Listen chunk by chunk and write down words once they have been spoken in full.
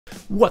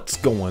What's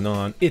going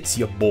on? It's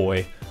your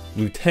boy,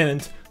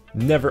 Lieutenant,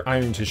 never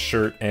irons his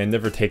shirt and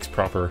never takes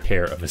proper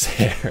care of his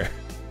hair.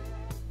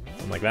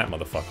 I'm like that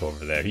motherfucker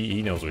over there,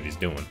 he knows what he's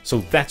doing. So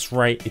that's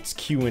right, it's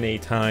Q&A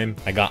time.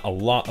 I got a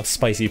lot of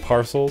spicy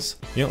parcels.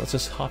 You know, let's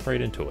just hop right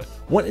into it.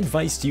 What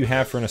advice do you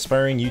have for an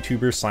aspiring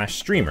YouTuber slash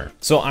streamer?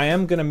 So I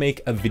am gonna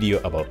make a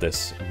video about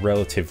this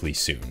relatively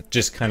soon.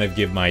 Just kind of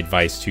give my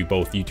advice to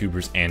both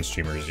YouTubers and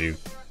streamers. You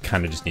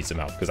kind of just need some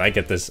help because I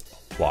get this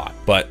a lot,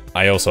 but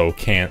I also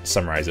can't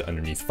summarize it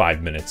underneath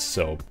 5 minutes,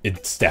 so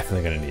it's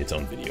definitely going to need its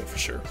own video for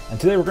sure. And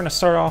today we're going to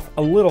start off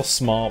a little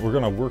small. We're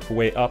going to work our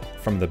way up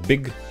from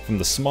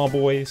the small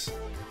boys.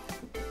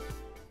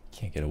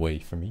 Can't get away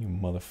from you,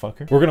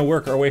 motherfucker. We're gonna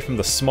work our way from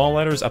the small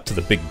letters up to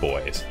the big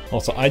boys.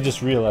 Also, I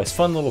just realized,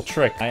 fun little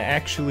trick, I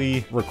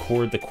actually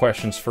record the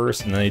questions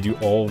first and then I do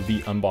all of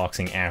the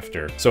unboxing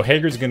after. So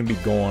Hager's gonna be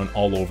going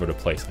all over the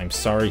place. I'm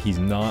sorry, he's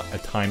not a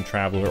time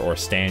traveler or a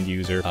stand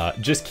user.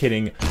 Just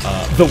kidding.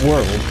 The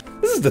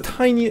world. This is the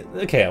tiny,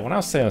 okay, when I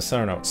was saying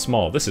starting out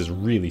small, this is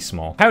really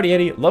small. Howdy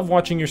Eddie, love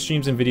watching your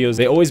streams and videos.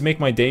 They always make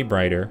my day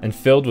brighter and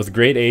filled with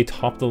grade A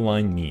top of the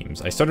line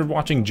memes. I started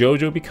watching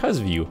JoJo because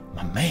of you.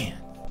 My man.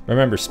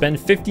 Remember, spend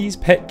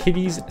 50s, pet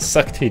kitties,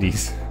 suck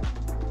titties.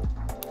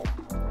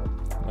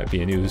 Might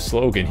be a new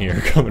slogan here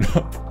coming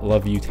up.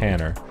 Love you,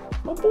 Tanner.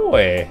 Oh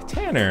boy,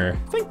 Tanner,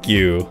 thank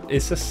you.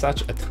 It's just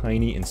such a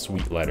tiny and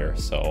sweet letter,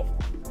 so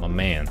my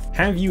man.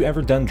 Have you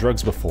ever done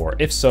drugs before?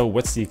 If so,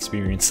 what's the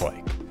experience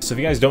like? So if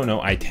you guys don't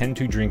know, I tend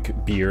to drink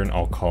beer and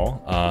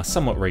alcohol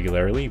somewhat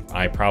regularly.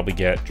 I probably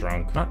get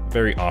drunk, not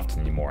very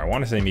often anymore. I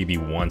want to say maybe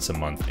once a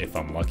month if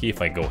I'm lucky,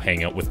 if I go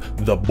hang out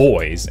with the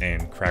boys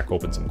and crack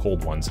open some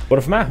cold ones. But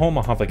if I'm at home,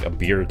 I'll have like a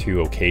beer or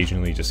two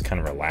occasionally, just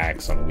kind of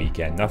relax on the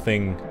weekend.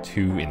 Nothing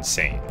too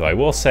insane. Though I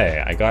will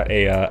say, I got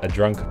a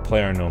drunk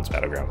PlayerUnknown's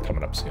Battleground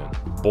coming up soon.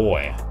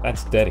 Boy,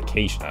 that's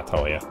dedication, I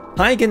tell ya.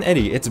 Hi again,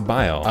 Eddie, it's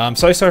Bio.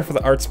 Sorry for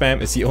the art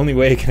spam. It's the only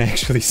way I can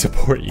actually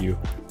support you.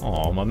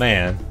 Oh, my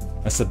man.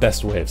 That's the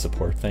best way of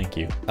support, thank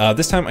you.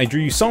 This time I drew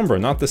you Sombra,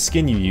 not the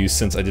skin you used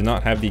since I did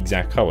not have the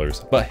exact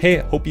colors. But hey,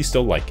 hope you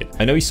still like it.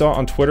 I know you saw it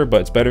on Twitter,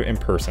 but it's better in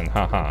person,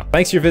 haha.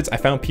 Thanks to your vids, I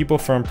found people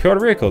from Puerto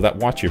Rico that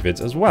watch your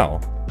vids as well.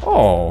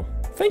 Oh,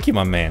 thank you,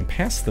 my man.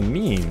 Pass the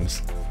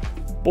memes.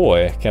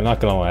 Boy, okay, I'm not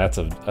gonna lie,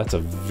 that's a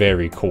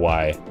very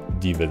kawaii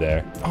diva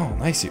there. Oh,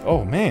 nice.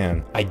 Oh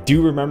man, I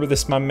do remember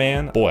this, my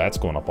man. Boy, that's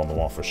going up on the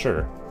wall for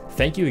sure.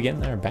 Thank you again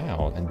there,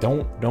 Bao, and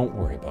don't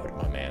worry about it,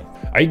 my man.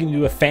 Are you gonna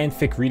do a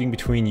fanfic reading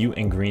between you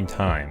and Green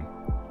Time?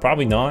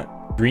 Probably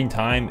not. Green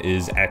Time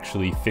is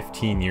actually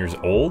 15 years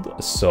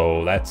old,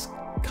 so that's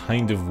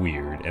kind of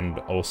weird, and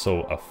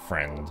also a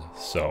friend,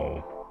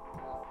 so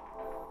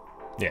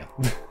yeah.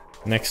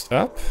 Next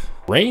up,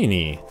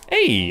 Rainy.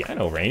 Hey, I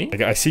know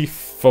Rainy. I see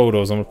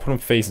photos. I'm gonna put him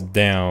face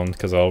down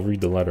because I'll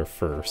read the letter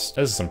first.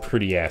 This is some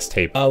pretty ass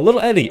tape. Little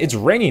Eddie, it's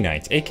Rainy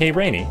Nights, aka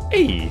Rainy.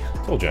 Hey,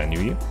 told you I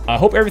knew you. I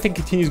hope everything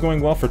continues going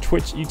well for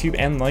Twitch, YouTube,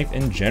 and life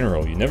in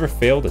general. You never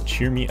fail to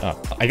cheer me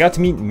up. I got to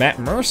meet Matt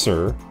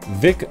Mercer,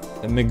 Vic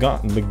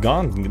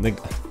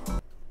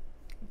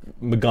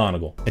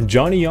McGonagall, and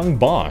Johnny Young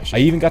Bosch. I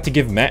even got to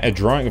give Matt a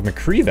drawing of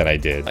McCree that I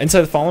did. Inside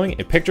the following,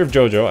 a picture of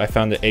JoJo I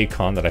found at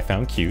Acon that I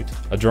found cute,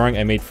 a drawing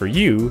I made for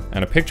you,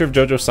 and a picture of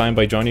JoJo signed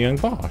by Johnny Young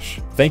Bosch.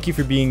 Thank you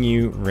for being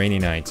you, Rainy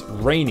Nights.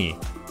 Rainy,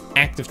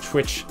 active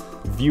Twitch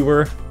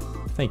viewer.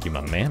 Thank you, my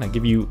man. I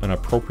give you an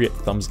appropriate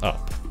thumbs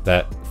up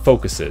that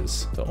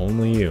focuses to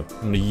only you.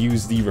 I'm gonna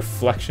use the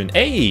reflection.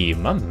 Hey,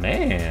 my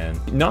man.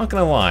 Not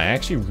gonna lie, I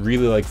actually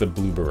really like the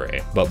blue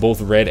beret, but both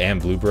red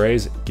and blue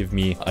berets give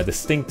me a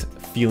distinct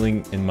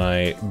feeling in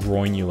my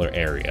groinular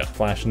area.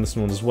 Flashing this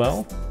one as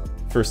well.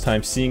 First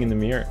time seeing in the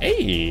mirror.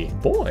 Hey,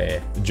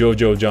 boy.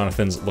 Jojo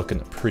Jonathan's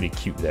looking pretty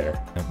cute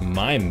there.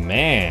 My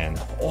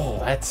man. Oh,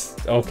 that's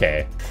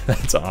okay.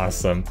 That's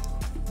awesome.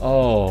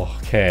 Oh,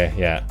 okay,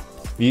 yeah.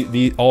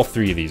 All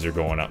three of these are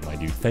going up, my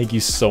dude. Thank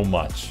you so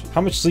much. How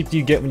much sleep do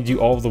you get when you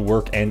do all of the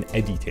work and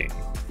editing?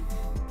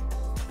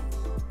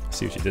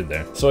 See what you did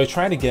there. So I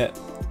try to get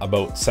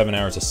about 7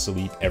 hours of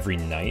sleep every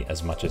night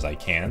as much as I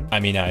can. I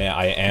mean,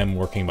 I am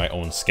working my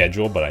own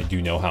schedule, but I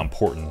do know how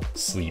important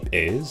sleep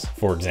is.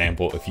 For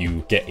example, if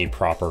you get a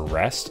proper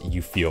rest,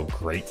 you feel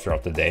great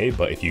throughout the day,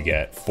 but if you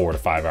get 4 to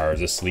 5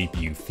 hours of sleep,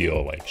 you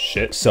feel like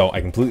shit. So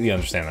I completely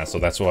understand that, so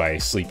that's why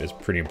sleep is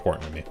pretty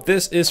important to me.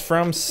 This is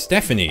from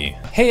Stephanie.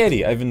 Hey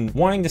Eddie, I've been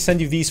wanting to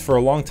send you these for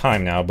a long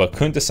time now, but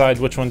couldn't decide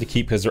which one to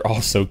keep because they're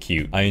all so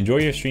cute. I enjoy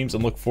your streams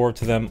and look forward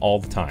to them all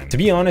the time. To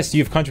be honest,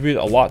 you've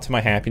contributed a lot to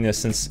my happiness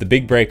since the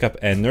big breakup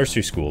and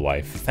nursery school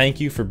life.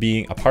 Thank you for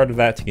being a part of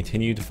that to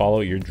continue to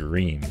follow your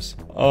dreams.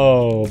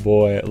 Oh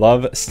boy,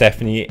 love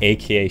Stephanie,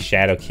 aka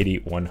Shadow Kitty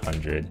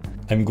 100.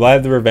 I'm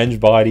glad the revenge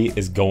body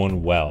is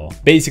going well.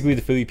 Basically,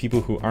 the Philly people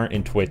who aren't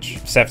in Twitch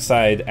stepped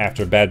aside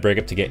after a bad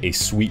breakup to get a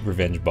sweet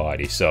revenge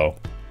body, so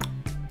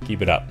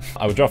keep it up.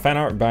 I would draw fan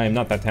art, but I'm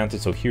not that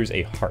talented, so here's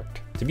a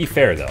heart. To be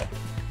fair though,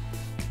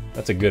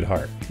 that's a good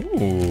heart.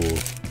 Ooh,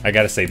 I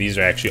gotta say, these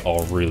are actually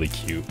all really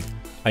cute.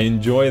 I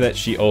enjoy that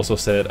she also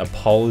said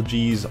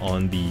apologies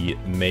on the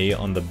May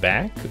on the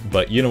back,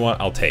 but you know what?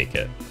 I'll take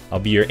it. I'll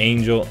be your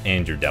angel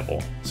and your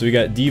devil. So we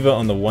got Diva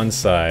on the one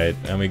side,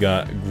 and we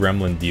got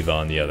Gremlin Diva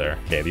on the other.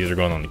 Okay, these are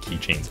going on the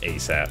keychains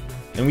ASAP.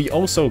 And we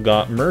also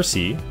got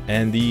Mercy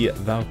and the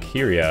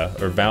Valkyria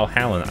or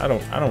Valhallen.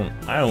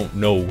 I don't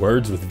know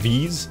words with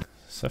V's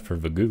except for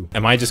Vagoo.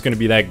 Am I just gonna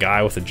be that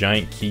guy with a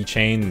giant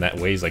keychain that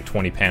weighs like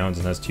 20 pounds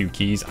and has 2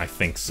 keys? I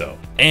think so.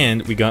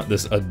 And we got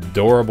this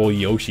adorable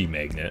Yoshi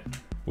magnet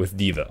with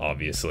Diva,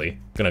 obviously.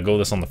 Gonna go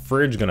this on the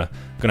fridge. Gonna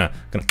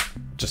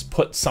just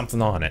put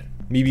something on it.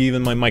 Maybe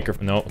even my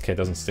microphone. No, okay, it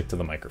doesn't stick to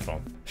the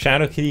microphone.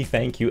 Shadow Kitty,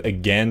 thank you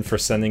again for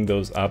sending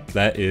those up.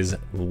 That is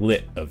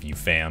lit of you,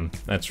 fam.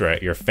 That's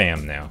right, you're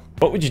fam now.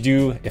 What would you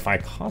do if I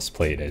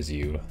cosplayed as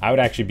you? I would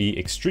actually be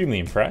extremely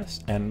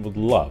impressed and would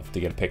love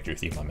to get a picture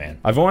with you, my man.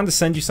 I've wanted to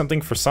send you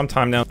something for some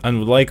time now and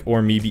would like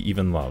or maybe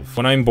even love.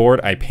 When I'm bored,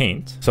 I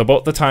paint. So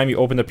about the time you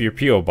opened up your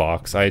P.O.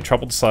 box, I had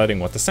trouble deciding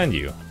what to send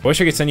you. I wish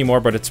I could send you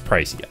more, but it's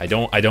pricey. I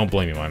don't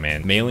blame you, my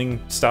man.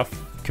 Mailing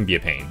stuff can be a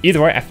pain.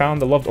 Either way, I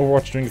found I loved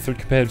Overwatch during the 3rd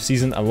competitive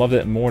season. I loved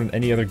it more than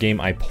any other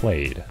game I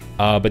played.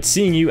 But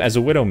seeing you as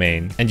a Widow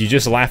main, and you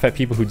just laugh at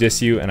people who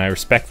diss you, and I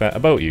respect that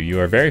about you. You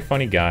are a very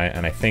funny guy,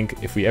 and I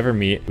think if we ever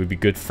meet, we'd be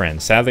good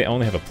friends. Sadly, I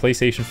only have a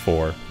PlayStation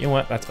 4. You know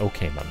what? That's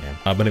okay, my man.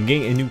 But I'm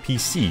getting a new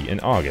PC in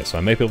August, so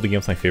I might be able to get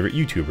with my favorite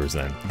YouTubers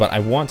then. But I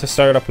want to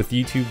start up with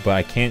YouTube, but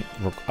I can't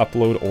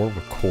upload or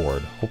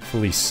record.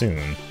 Hopefully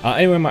soon.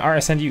 Anyway, my art I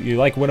send you, you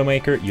like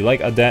Widowmaker, you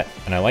like Odette,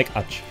 and I like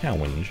a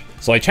challenge.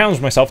 So I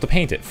challenged myself to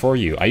paint it for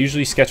you. I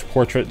usually sketch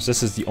portraits.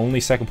 This is the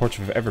only second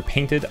portrait I've ever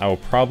painted. I will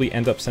probably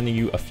end up sending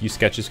you a few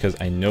sketches because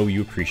I know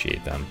you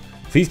appreciate them.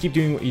 Please keep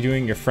doing what you're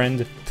doing, your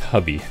friend,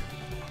 Tubby.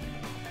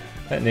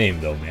 That name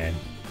though, man.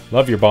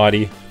 Love your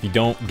body. If you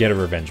don't, get a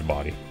revenge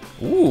body.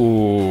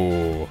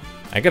 Ooh.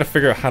 I gotta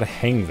figure out how to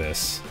hang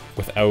this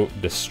without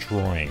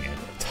destroying it.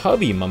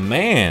 Tubby, my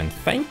man,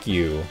 thank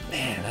you.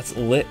 Man, that's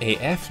lit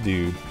AF,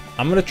 dude.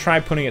 I'm gonna try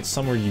putting it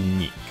somewhere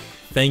unique.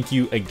 Thank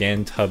you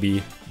again,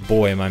 Tubby.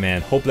 Boy, my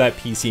man, hope that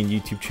PC and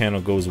YouTube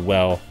channel goes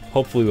well.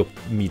 Hopefully we'll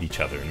meet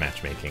each other in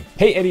matchmaking.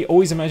 Hey Eddie,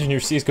 always imagine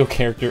your CSGO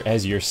character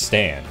as your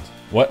stand.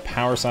 What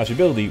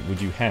power/ability would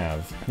you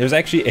have? There's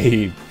actually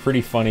a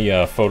pretty funny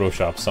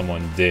Photoshop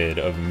someone did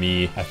of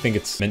me. I think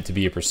it's meant to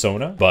be a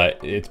persona,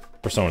 but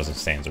personas and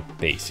stands are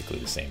basically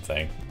the same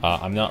thing.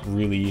 I'm not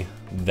really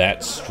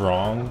that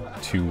strong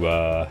to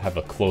have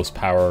a close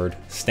powered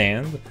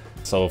stand.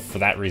 So for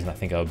that reason, I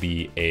think I'll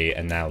be a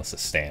analysis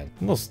stand.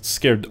 I'm a little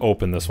scared to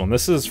open this one.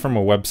 This is from a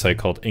website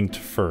called Inked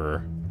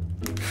Fur.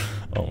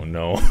 Oh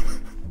no.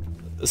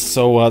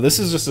 So this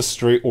is just a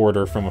straight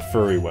order from a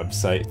furry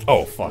website.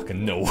 Oh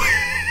fucking no.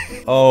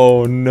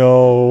 Oh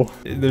no.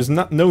 There's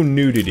no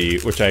nudity,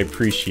 which I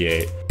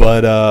appreciate.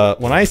 But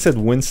when I said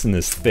Winston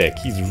is thick,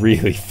 he's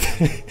really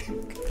thick.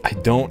 I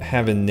don't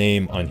have a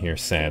name on here,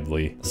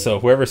 sadly.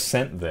 So whoever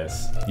sent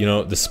this, you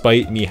know,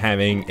 despite me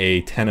having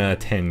a 10 out of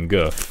 10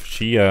 goof,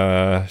 she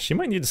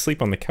might need to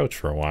sleep on the couch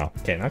for a while.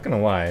 Okay, not gonna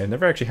lie, I've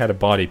never actually had a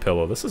body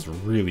pillow. This is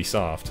really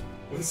soft.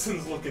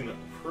 Winston's looking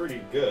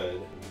pretty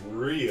good.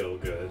 Real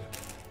good.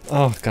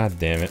 Oh, god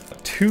damn it.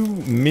 2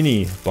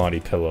 mini body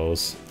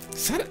pillows.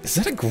 Is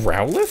that a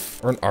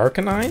Growlithe? Or an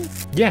Arcanine?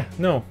 Yeah,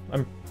 no,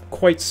 I'm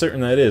quite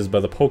certain that is by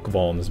the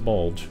Pokeball in this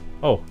bulge.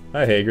 Oh,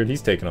 hi Hagrid,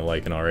 he's taking a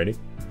liking already.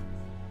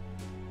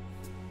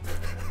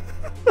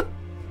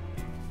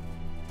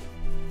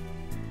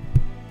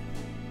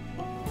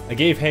 I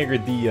gave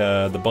Hagrid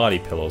the body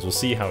pillows. We'll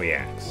see how he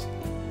acts.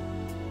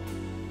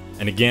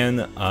 And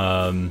again,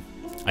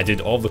 I did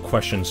all the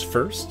questions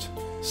first,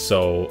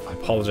 so I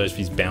apologize if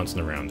he's bouncing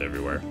around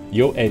everywhere.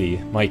 Yo, Eddie,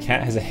 my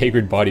cat has a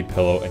Hagrid body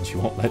pillow and she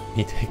won't let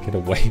me take it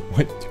away.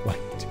 What do I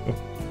do?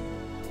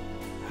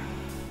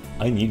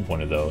 I need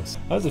one of those.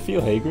 How does it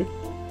feel, Hagrid?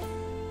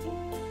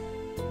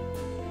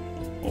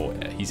 Oh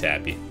yeah, he's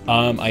happy.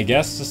 I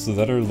guess just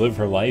let her live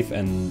her life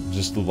and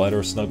just let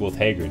her snuggle with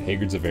Hagrid.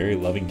 Hagrid's a very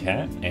loving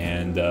cat,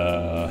 and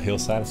he'll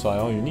satisfy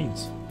all your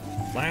needs.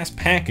 Last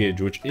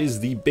package, which is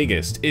the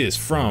biggest, is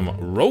from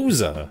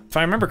Rosa. If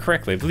I remember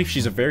correctly, I believe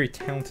she's a very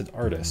talented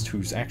artist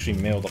who's actually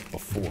mailed up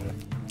before.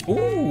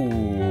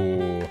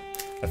 Ooh.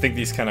 I think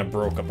these kind of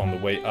broke up on the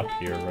way up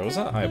here,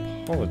 Rosa. I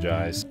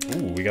apologize.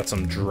 Ooh, we got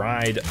some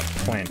dried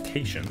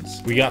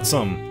plantations. We got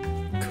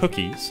some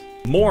cookies.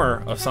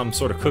 More of some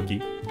sort of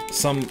cookie.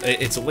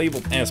 It's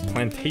labeled as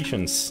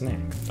plantation snack.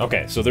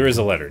 Okay, so there is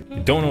a letter. I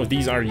don't know what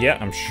these are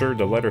yet. I'm sure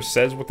the letter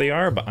says what they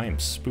are, but I am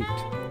spooked.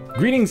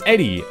 Greetings,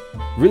 Eddie.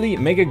 Really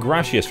mega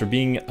gracias for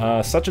being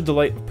such a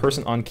delightful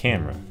person on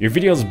camera. Your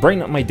videos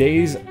brighten up my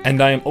days, and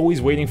I am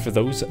always waiting for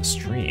those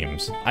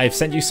streams. I have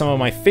sent you some of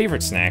my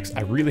favorite snacks.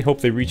 I really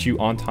hope they reach you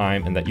on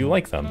time and that you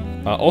like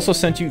them. Also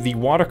sent you the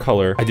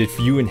watercolor I did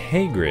for you and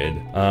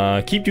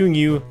Hagrid. Keep doing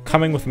you,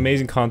 coming with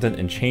amazing content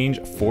and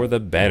change for the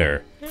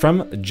better.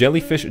 From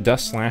Jellyfish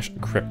Dust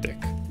 / Cryptic.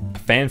 A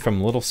fan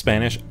from Little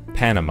Spanish,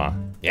 Panama.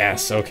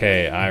 Yes,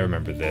 okay, I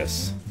remember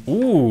this.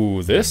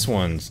 Ooh, this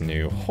one's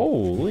new.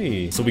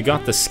 Holy. So we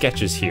got the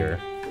sketches here.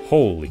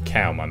 Holy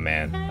cow, my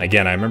man.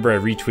 Again, I remember I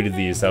retweeted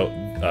these out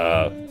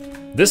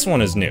This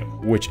one is new,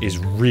 which is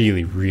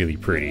really, really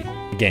pretty.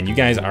 Again, you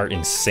guys are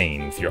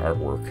insane with your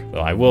artwork.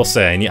 Though I will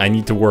say, I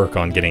need to work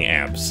on getting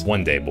abs.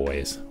 One day,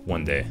 boys.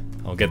 One day.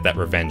 I'll get that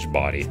revenge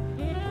body.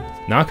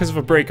 Not because of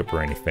a breakup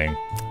or anything.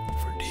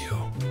 For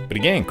deal. But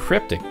again,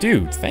 Cryptic,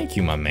 dude, thank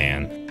you, my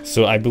man.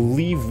 So I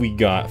believe we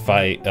got, if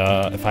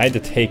I had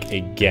to take a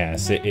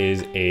guess, it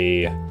is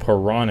a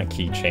piranha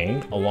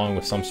keychain along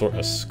with some sort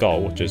of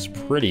skull, which is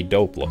pretty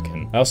dope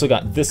looking. I also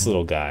got this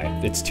little guy.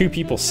 It's two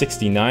people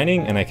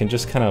 69ing, and I can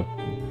just kind of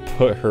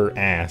put her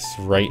ass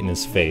right in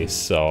his face.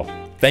 So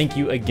thank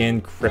you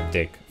again,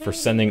 Cryptic, for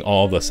sending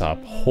all this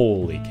up.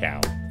 Holy cow.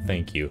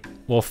 Thank you.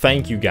 Well,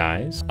 thank you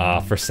guys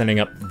for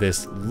sending up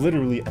this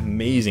literally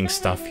amazing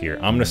stuff here.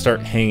 I'm gonna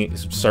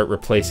start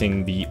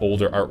replacing the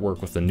older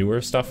artwork with the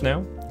newer stuff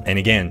now. And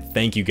again,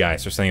 thank you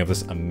guys for sending up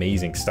this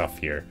amazing stuff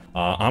here.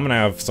 I'm gonna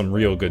have some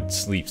real good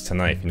sleeps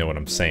tonight, if you know what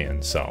I'm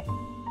saying. So,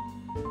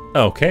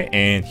 okay,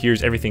 and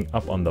here's everything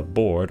up on the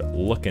board,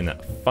 looking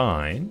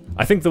fine.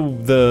 I think the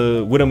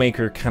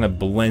Widowmaker kind of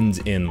blends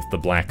in with the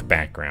black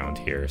background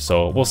here,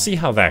 so we'll see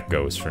how that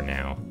goes for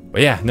now.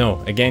 But yeah,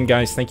 no, again,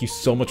 guys, thank you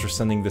so much for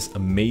sending this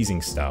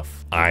amazing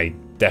stuff. I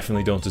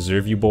definitely don't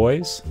deserve you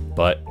boys,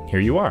 but here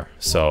you are,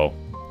 so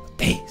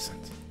decent.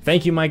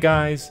 Thank you, my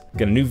guys.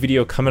 Got a new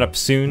video coming up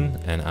soon,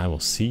 and I will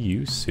see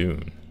you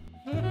soon.